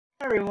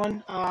Hi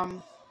everyone.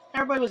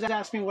 Everybody was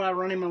asking me what I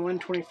run in my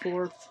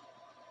 1/24th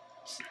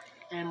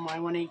and my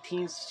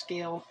 1/18th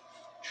scale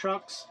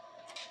trucks.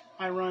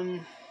 I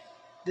run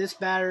this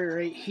battery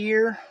right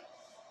here.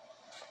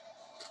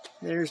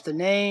 There's the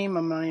name.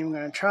 I'm not even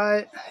going to try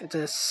it. It's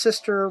a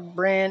sister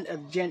brand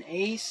of Gen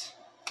Ace.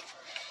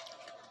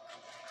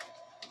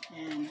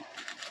 And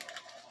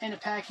in the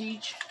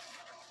package,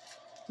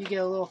 you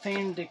get a little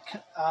thing to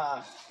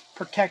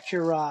protect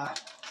your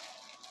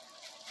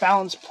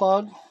balance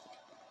plug.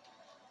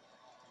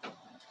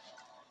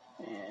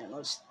 And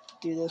let's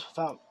do this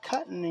without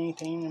cutting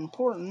anything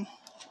important.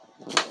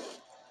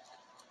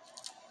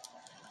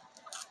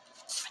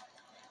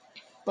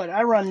 But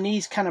I run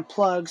these kind of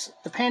plugs.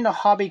 The Panda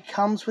Hobby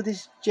comes with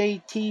these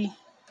JT,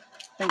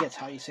 I think that's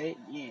how you say it,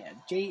 yeah,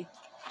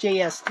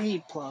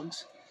 JST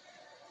plugs.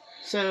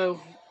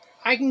 So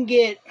I can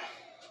get,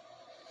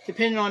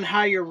 depending on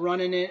how you're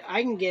running it,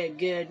 I can get a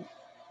good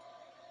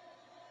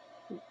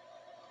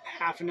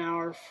half an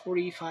hour,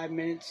 45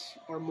 minutes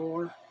or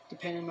more,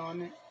 depending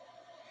on it.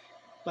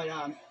 But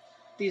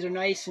these are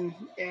nice and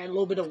add a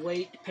little bit of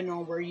weight depending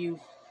on where you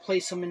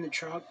place them in the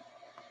truck.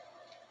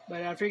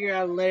 But I figured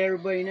I'd let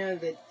everybody know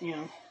that, you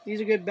know,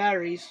 these are good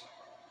batteries.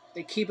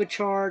 They keep a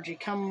charge. They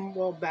come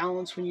well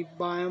balanced when you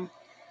buy them.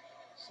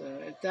 So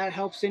if that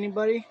helps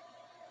anybody,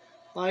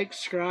 like,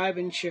 subscribe,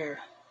 and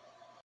share.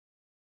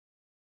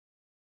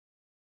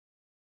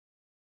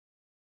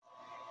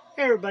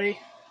 Hey everybody.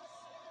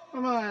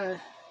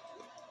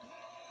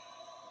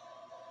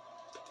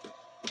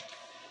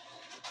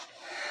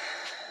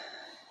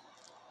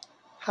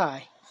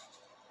 Hi.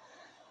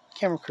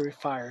 Camera crew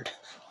fired.